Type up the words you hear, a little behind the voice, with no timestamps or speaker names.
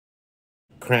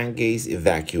crankcase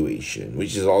evacuation,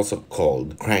 which is also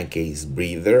called crankcase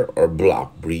breather or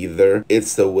block breather.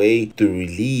 It's the way to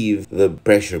relieve the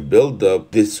pressure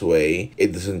buildup. This way,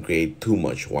 it doesn't create too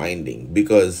much winding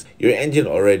because your engine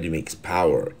already makes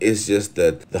power. It's just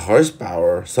that the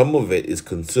horsepower, some of it is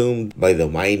consumed by the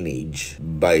mileage,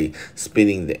 by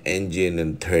spinning the engine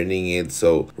and turning it.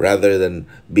 So rather than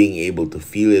being able to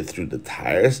feel it through the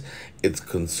tires, it's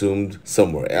consumed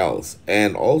somewhere else,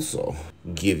 and also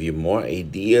give you more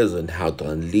ideas on how to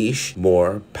unleash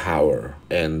more power.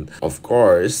 And of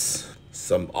course,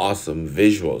 some awesome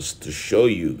visuals to show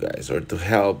you guys or to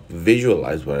help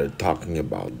visualize what I'm talking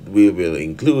about. We will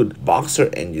include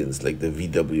boxer engines like the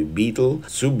VW Beetle,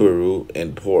 Subaru,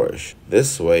 and Porsche.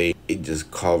 This way, it just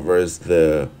covers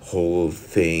the whole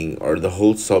thing or the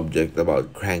whole subject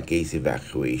about crankcase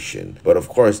evacuation. But of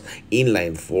course,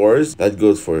 inline fours, that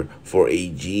goes for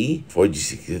 4AG,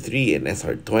 4G63, and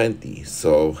SR20.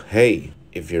 So hey,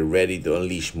 if you're ready to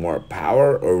unleash more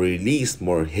power or release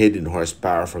more hidden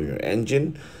horsepower from your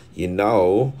engine, you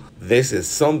know, this is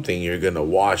something you're gonna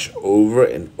watch over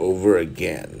and over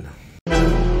again.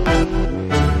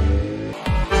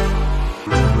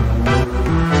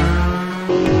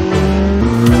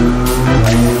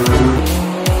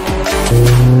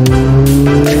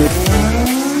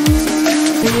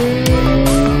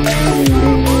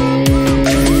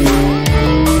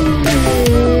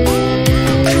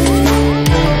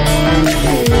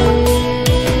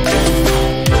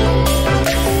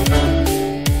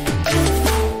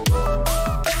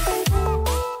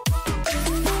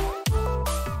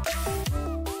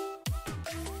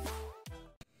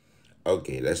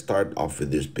 Okay, let's start off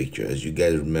with this picture. As you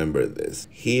guys remember this,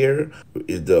 here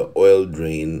is the oil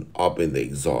drain up in the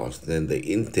exhaust, then the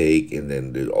intake, and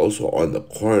then there's also on the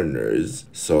corners.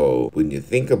 So when you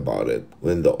think about it,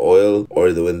 when the oil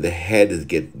or when the head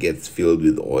gets filled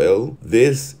with oil,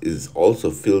 this is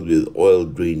also filled with oil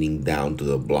draining down to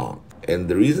the block. And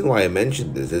the reason why I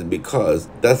mentioned this is because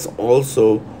that's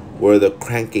also where the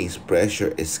crankcase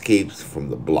pressure escapes from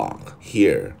the block.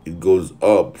 Here, it goes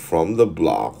up from the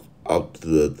block up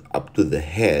to the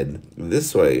head.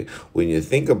 This way, when you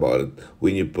think about it,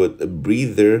 when you put a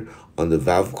breather on the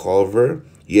valve cover,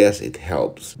 yes, it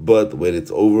helps. But when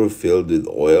it's overfilled with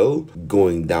oil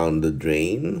going down the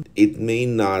drain, it may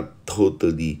not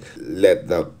totally let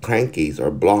the crankcase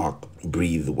or block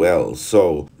breathe well.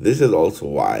 So this is also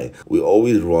why we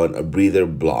always run a breather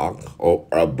block or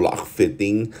a block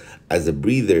fitting as a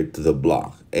breather to the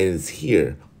block. And it's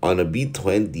here. On a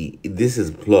B20, this is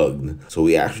plugged, so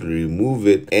we actually remove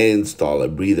it and install a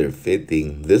breather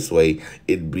fitting. This way,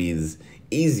 it breathes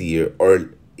easier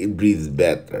or it breathes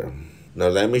better. Now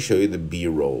let me show you the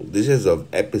B-roll. This is of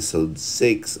episode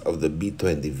 6 of the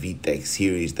B20 VTEC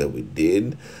series that we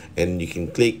did. And you can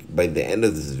click by the end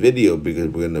of this video because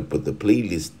we're going to put the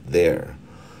playlist there.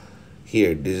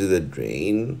 Here, this is the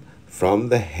drain from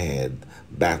the head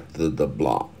back to the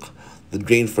block. The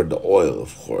drain for the oil,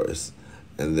 of course.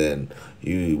 And then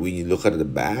when you look at the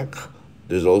back,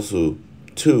 there's also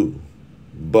two.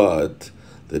 But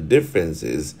the difference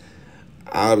is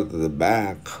out of the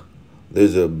back,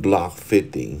 there's a block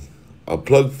fitting, a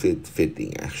plug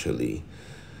fitting actually.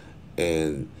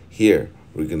 And here,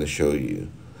 we're going to show you.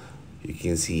 You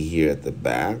can see here at the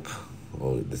back,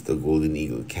 oh, that's the Golden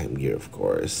Eagle cam gear, of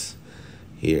course.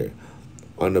 Here,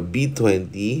 on a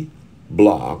B20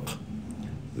 block,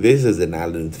 this is an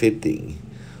Allen fitting.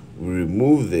 We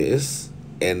remove this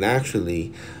and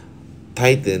actually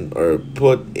tighten or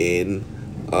put in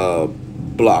a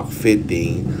block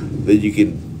fitting that you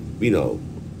can,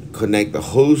 connect the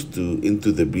hose to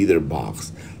into the breather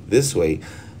box. This way,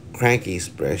 crankcase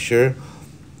pressure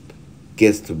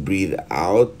gets to breathe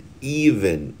out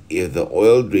even if the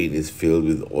oil drain is filled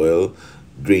with oil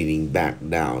draining back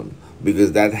down,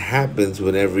 because that happens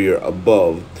whenever you're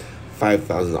above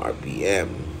 5,000 RPM,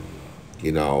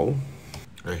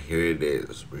 And here it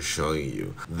is, we're showing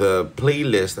you. The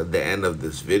playlist at the end of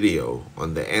this video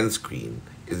on the end screen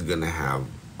is gonna have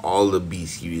all the B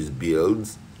series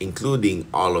builds, including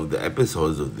all of the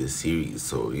episodes of this series.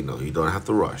 So, you don't have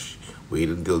to rush. Wait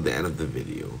until the end of the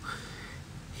video.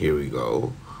 Here we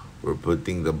go. We're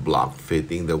putting the block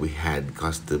fitting that we had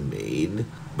custom made.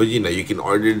 But, you can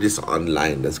order this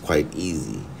online. That's quite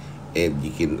easy. And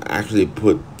you can actually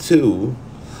put two.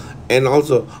 And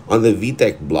also, on the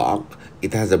VTEC block,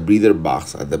 it has a breather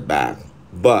box at the back,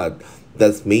 but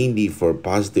that's mainly for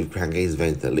positive crankcase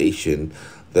ventilation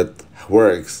that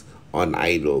works on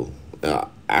idle.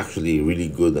 Actually really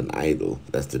good on idle.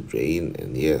 That's the drain,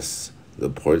 and yes, the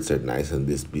ports are nice on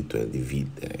this B20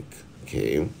 VTEC.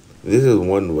 Okay, This is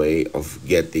one way of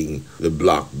getting the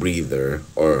block breather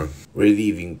or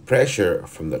relieving pressure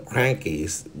from the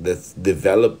crankcase that's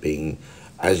developing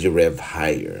as you rev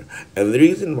higher. And the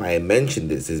reason why I mention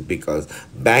this is because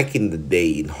back in the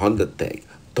day in Honda Tech,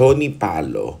 Tony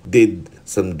Palo did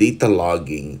some data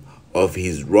logging of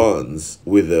his runs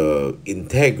with the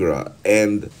Integra,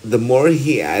 and the more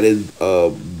he added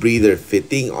a breather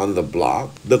fitting on the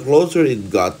block, the closer it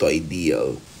got to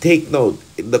ideal. Take note,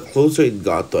 the closer it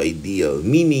got to ideal,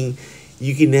 meaning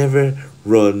you can never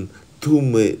run too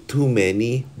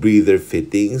many breather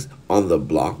fittings on the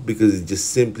block because it just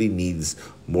simply needs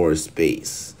more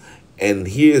space. And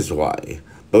here's why.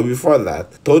 But before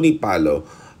that, Tony Palo,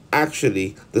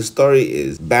 actually, the story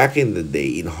is back in the day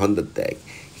in Honda Tech,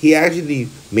 he actually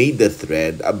made the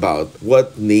thread about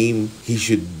what name he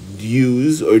should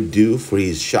use or do for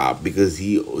his shop because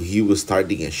he was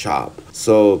starting a shop.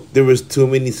 So there was too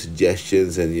many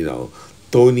suggestions, and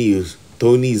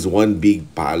Tony's one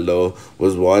big palo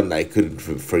was one I couldn't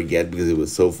forget because it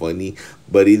was so funny.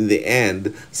 But in the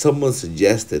end, someone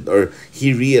suggested, or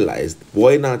he realized,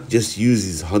 why not just use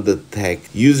his Honda Tech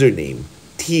username,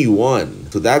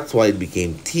 T1? So that's why it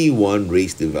became T1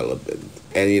 Race Development.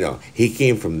 And he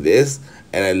came from this,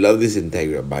 and I love this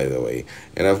Integra, by the way.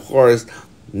 And of course,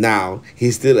 now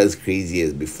he's still as crazy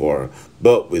as before,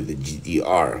 but with the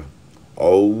GTR.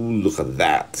 Oh, look at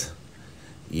that.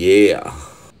 Yeah.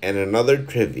 And another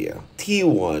trivia,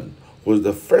 T1 was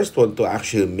the first one to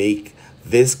actually make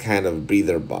this kind of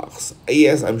breather box.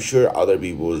 Yes, I'm sure other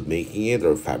people was making it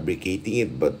or fabricating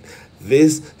it, but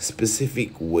this specific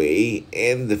way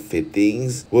and the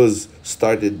fittings was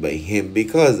started by him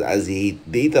because as he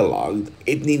data logged,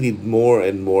 it needed more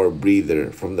and more breather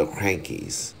from the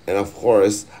crankcase. And of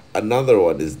course, another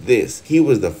one is this. He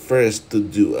was the first to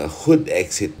do a hood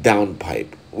exit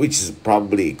downpipe, which is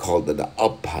probably called the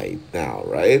up pipe now,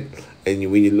 right?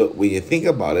 And when you think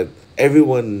about it,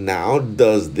 everyone now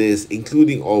does this,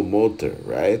 including all motor,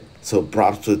 right? So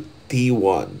props to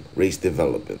T1 Race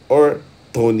Development or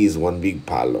Tony's one big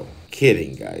palo.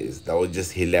 Kidding, guys. That was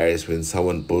just hilarious when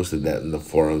someone posted that in the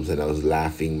forums and I was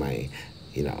laughing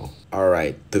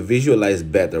Alright, to visualize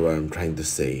better what I'm trying to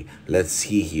say, let's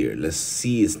see here. Let's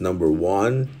see, it's number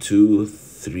 1, 2,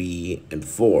 3, and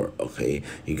 4. Okay,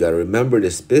 you gotta remember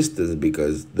this pistons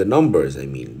because the numbers,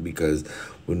 because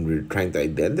when we're trying to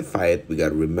identify it, we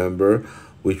gotta remember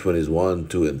which one is 1,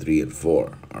 2, and 3, and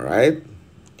 4. Alright,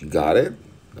 you got it?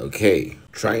 Okay,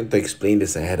 trying to explain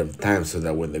this ahead of time so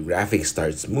that when the graphic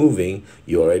starts moving,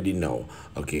 you already know.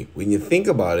 Okay, when you think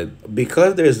about it,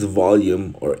 because there's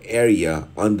volume or area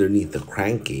underneath the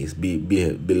crankcase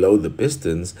below the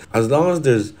pistons, as long as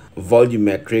there's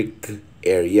volumetric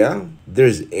area,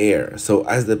 there's air. So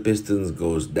as the pistons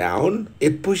goes down,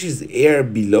 it pushes air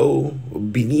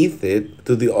beneath it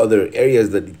to the other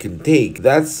areas that it can take.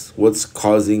 That's what's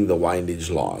causing the windage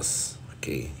loss.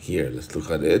 Okay, here, let's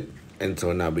look at it. And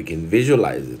so now we can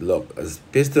visualize it. Look, as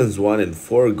pistons 1 and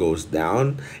 4 goes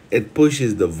down, it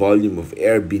pushes the volume of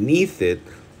air beneath it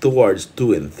towards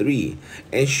 2 and 3.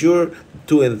 And sure,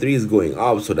 2 and 3 is going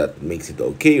up, so that makes it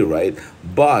okay, right?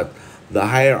 But the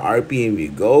higher RPM you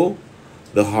go,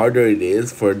 the harder it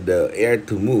is for the air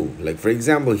to move. Like for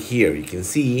example, here you can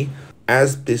see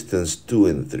as pistons 2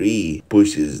 and 3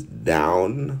 pushes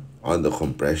down on the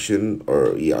compression or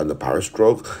on the power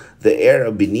stroke, the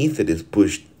air beneath it is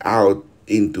pushed out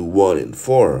into 1 and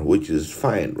 4, which is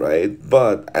fine, right?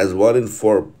 But as 1 and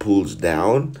 4 pulls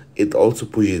down, it also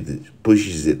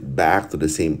pushes it back to the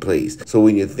same place. So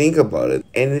when you think about it,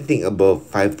 anything above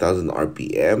 5,000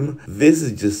 RPM, this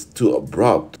is just too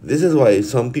abrupt. This is why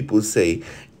some people say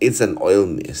it's an oil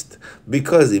mist.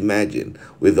 Because imagine,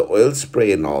 with the oil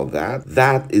spray and all that,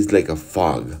 that is like a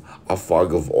fog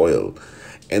of oil.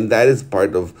 And that is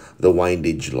part of the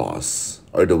windage loss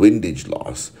or the windage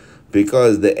loss.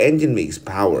 Because the engine makes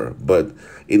power, but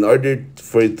in order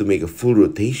for it to make a full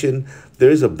rotation,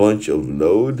 there's a bunch of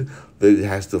load that it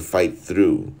has to fight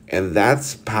through. And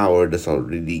that's power that's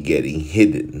already getting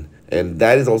hidden. And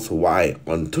that is also why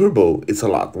on turbo, it's a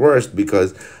lot worse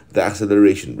because the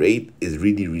acceleration rate is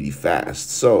really fast.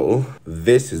 So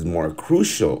this is more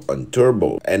crucial on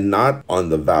turbo and not on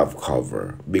the valve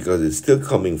cover because it's still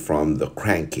coming from the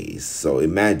crankcase. So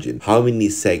imagine how many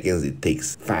seconds it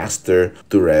takes faster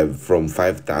to rev from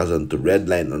 5,000 to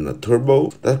redline on a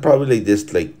turbo. That's probably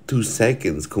just like 2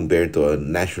 seconds compared to a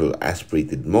natural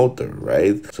aspirated motor,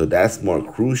 right? So that's more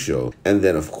crucial. And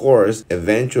then of course,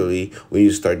 eventually when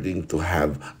you're starting starting to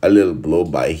have a little blow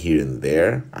by here and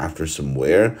there after some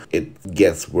wear, it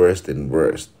gets worse and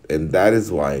worse. And that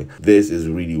is why this is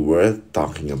really worth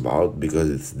talking about, because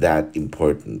it's that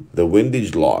important. The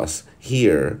windage loss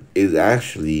here is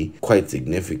actually quite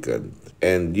significant.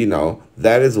 And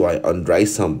that is why on dry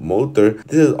sump motor,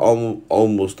 this is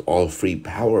almost all free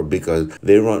power because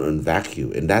they run on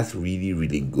vacuum. And that's really,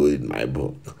 really good in my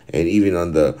book. And even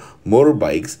on the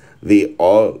motorbikes, they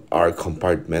all are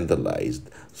compartmentalized.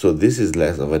 So this is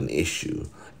less of an issue,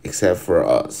 except for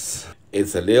us.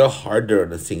 It's a little harder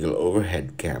on a single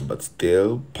overhead cam, but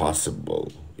still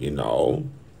possible.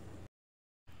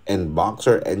 And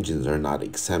boxer engines are not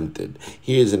exempted.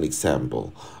 Here's an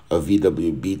example, a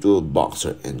VW Beetle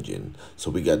boxer engine.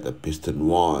 So we got the piston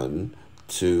 1,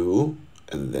 2,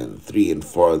 and then 3 and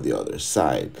 4 on the other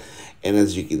side. And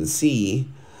as you can see,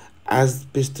 as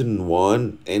piston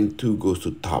 1 and 2 goes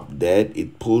to top dead,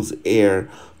 it pulls air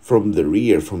from the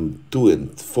rear from 2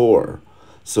 and 4.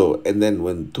 So, and then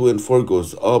when 2 and 4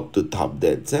 goes up to top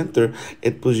dead center,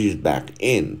 it pushes back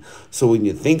in. So when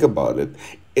you think about it,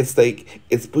 it's like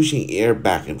it's pushing air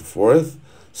back and forth.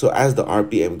 So as the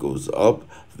RPM goes up,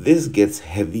 this gets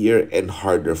heavier and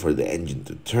harder for the engine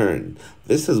to turn.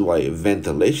 This is why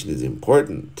ventilation is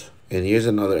important. And here's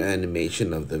another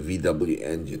animation of the VW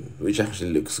engine, which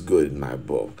actually looks good in my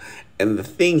book. And the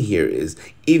thing here is,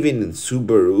 even in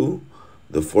Subaru,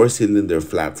 the 4-cylinder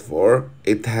flat 4,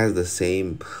 it has the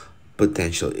same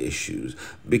potential issues,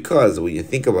 because when you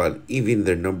think about it, even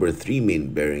their number 3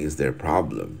 main bearing is their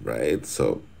problem, right?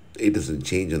 So it doesn't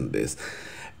change on this.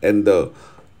 And the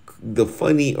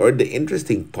funny or the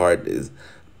interesting part is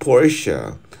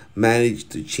Porsche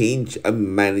managed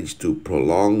to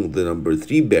prolong the number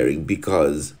 3 bearing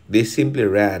because they simply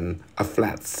ran a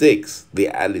flat 6. They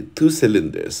added 2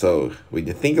 cylinders. So when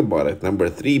you think about it, number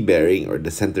 3 bearing or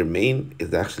the center main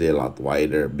is actually a lot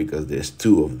wider because there's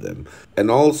 2 of them.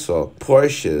 And also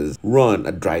Porsches run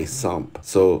a dry sump.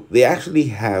 So they actually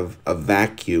have a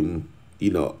vacuum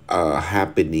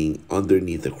happening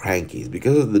underneath the crankcase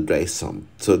because of the dry sump.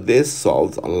 So this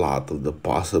solves a lot of the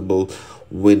possible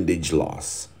windage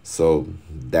loss. So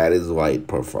that is why it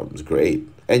performs great.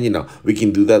 And we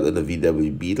can do that on the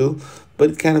VW Beetle, but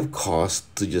it kind of costs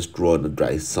to just run a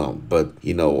dry sump. But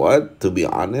you know what? To be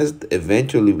honest,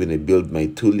 eventually when I build my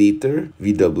 2-liter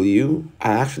VW,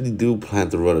 I actually do plan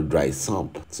to run a dry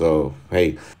sump. So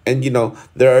hey, and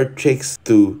there are tricks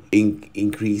to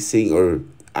increasing or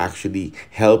actually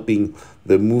helping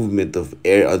the movement of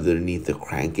air underneath the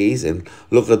crankcase. And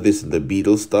look at this in the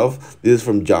Beetle stuff. This is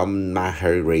from John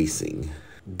Maher Racing,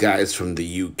 guys from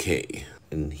the UK.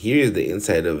 And here's the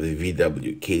inside of the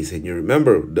VW case. And you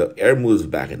remember the air moves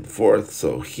back and forth.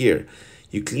 So here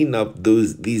you clean up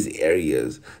these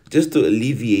areas just to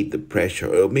alleviate the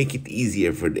pressure or make it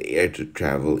easier for the air to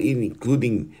travel,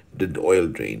 including the oil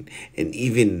drain. And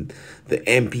even the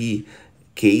EMPI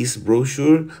case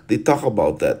brochure, they talk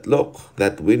about that. Look,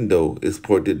 that window is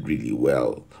ported really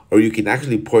well, or you can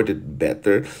actually port it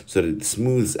better so that it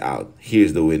smooths out.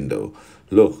 Here's the window.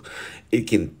 Look, it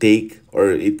can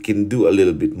do a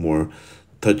little bit more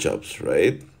touch-ups,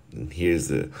 right? And here's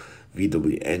the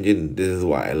VW engine. This is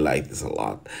why I like this a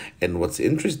lot. And what's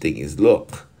interesting is,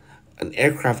 look, an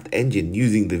aircraft engine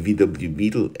using the VW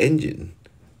Beetle engine.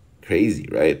 Crazy,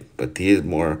 right? But here's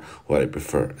more what I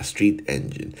prefer, a street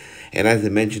engine. And as I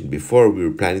mentioned before, we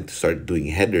were planning to start doing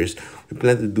headers. We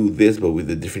plan to do this, but with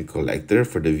a different collector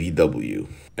for the VW.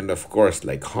 And of course,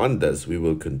 like Hondas, we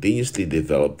will continuously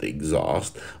develop the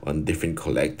exhaust on different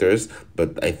collectors.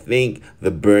 But I think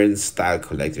the Burns style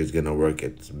collector is going to work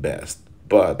its best.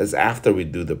 But that's after we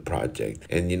do the project.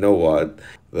 And you know what?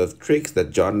 The tricks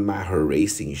that John Maher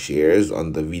Racing shares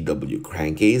on the VW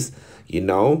crankcase,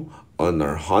 on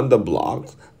our Honda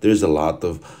blocks, there's a lot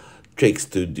of tricks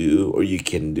to do, or you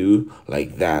can do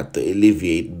like that to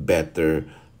alleviate better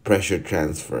pressure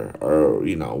transfer or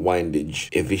windage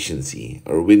efficiency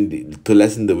or to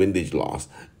lessen the windage loss.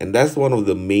 And that's one of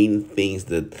the main things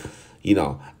that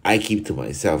I keep to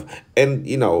myself. And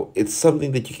it's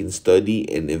something that you can study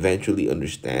and eventually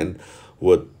understand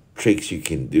what tricks you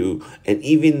can do. And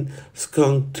even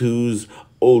Skunk 2's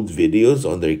old videos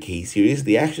on their K series,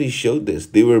 they actually showed this.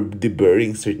 They were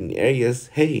deburring certain areas.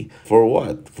 Hey, for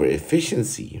what? For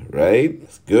efficiency, right?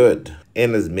 It's good.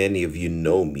 And as many of you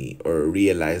know me or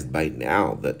realized by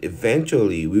now, that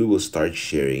eventually we will start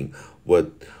sharing what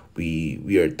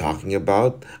we are talking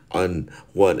about on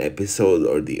one episode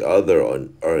or the other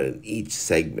on or in each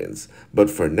segments. But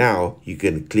for now, you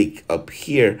can click up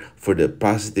here for the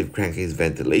positive crankcase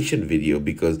ventilation video,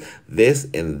 because this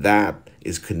and that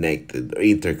is connected or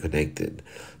interconnected,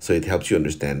 so it helps you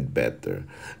understand better.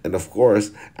 And of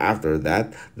course, after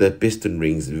that, the piston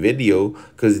rings video,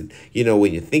 because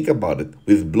when you think about it,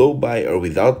 with blow by or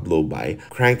without blow by,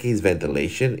 crankcase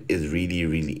ventilation is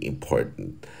really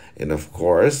important. And of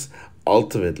course,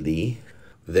 ultimately,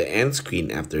 the end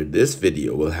screen after this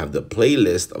video will have the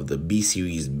playlist of the B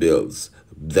series builds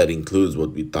that includes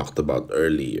what we talked about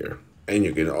earlier. And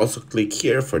you can also click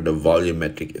here for the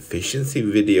volumetric efficiency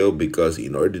video, because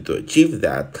in order to achieve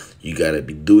that, you gotta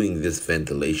be doing this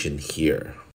ventilation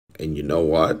here. And you know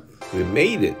what? We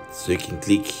made it, so you can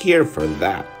click here for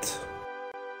that.